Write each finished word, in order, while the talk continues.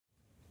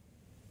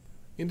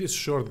In this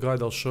short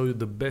guide I'll show you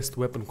the best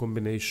weapon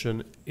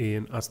combination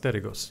in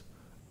ASTERIGOS.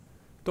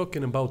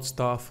 Talking about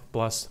staff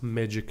plus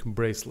magic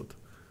bracelet.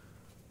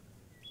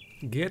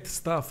 Get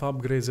staff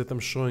upgrades that I'm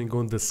showing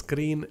on the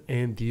screen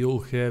and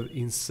you'll have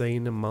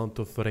insane amount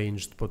of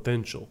ranged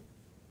potential.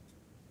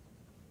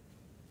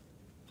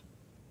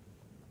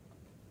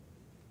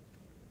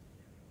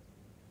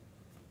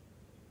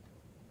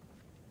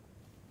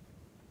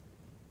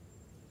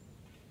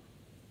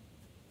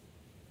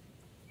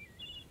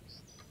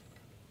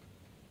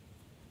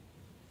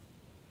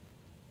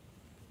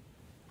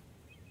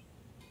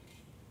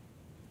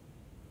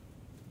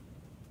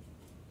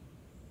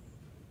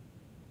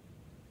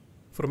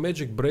 For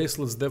magic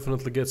bracelets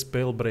definitely get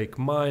spell break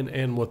mine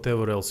and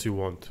whatever else you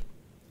want.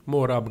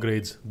 More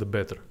upgrades the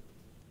better.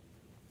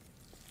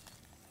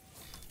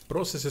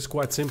 Process is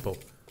quite simple.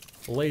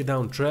 Lay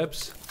down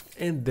traps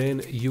and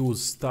then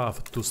use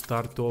staff to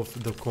start off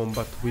the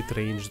combat with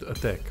ranged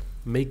attack.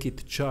 Make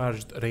it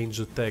charged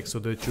ranged attack so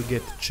that you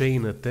get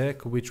chain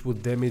attack, which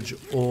would damage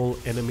all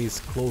enemies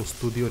close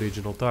to the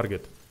original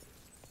target.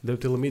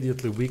 That will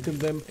immediately weaken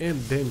them, and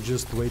then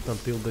just wait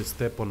until they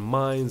step on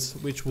mines,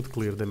 which would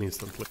clear them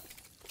instantly.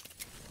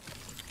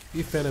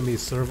 If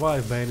enemies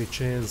survive by any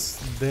chance,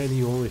 then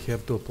you only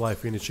have to apply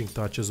finishing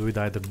touches with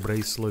either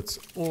bracelets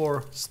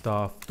or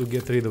staff to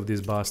get rid of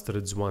these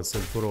bastards once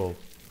and for all.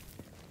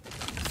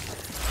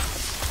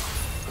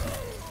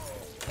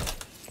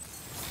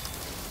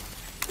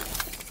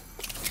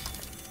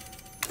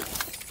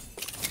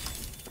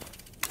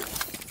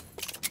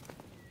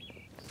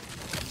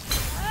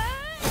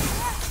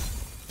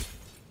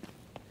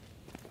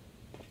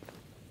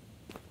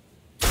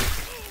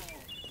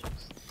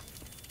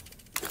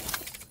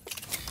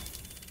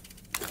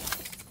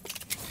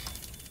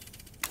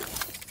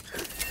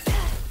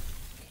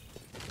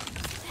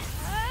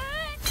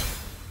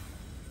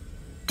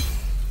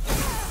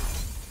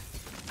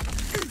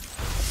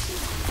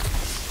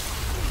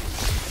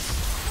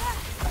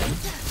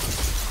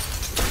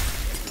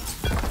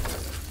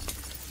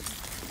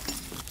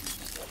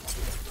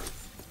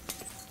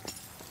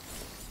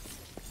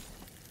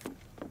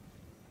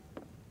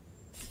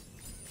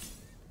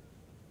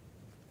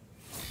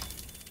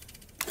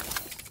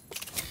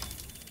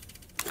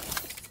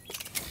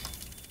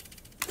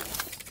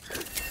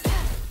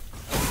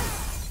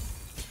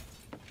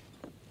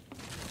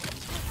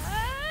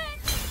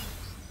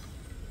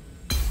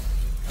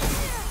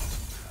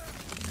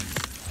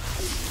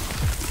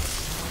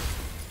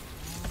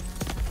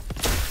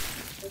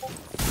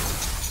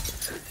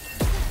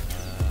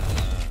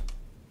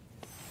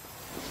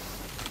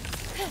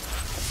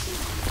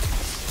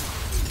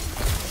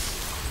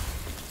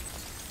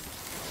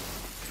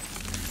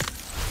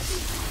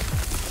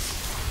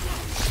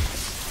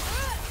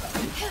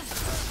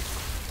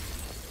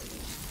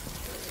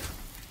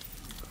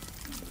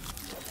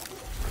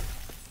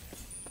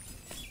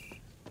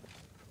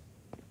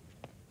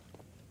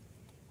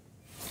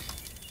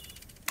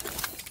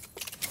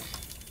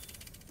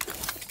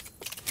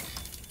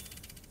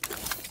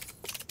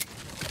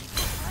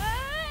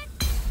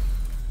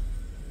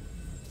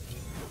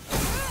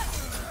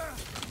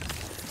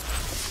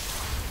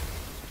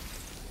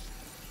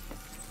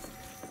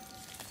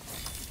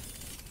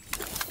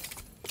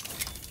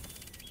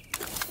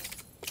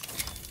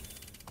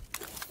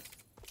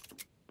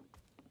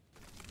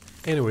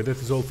 Anyway, that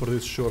is all for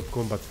this short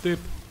combat tip.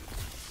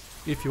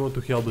 If you want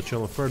to help the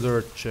channel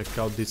further, check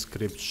out the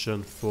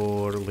description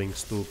for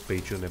links to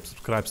Patreon and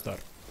Subscribe Star.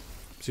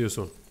 See you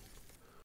soon.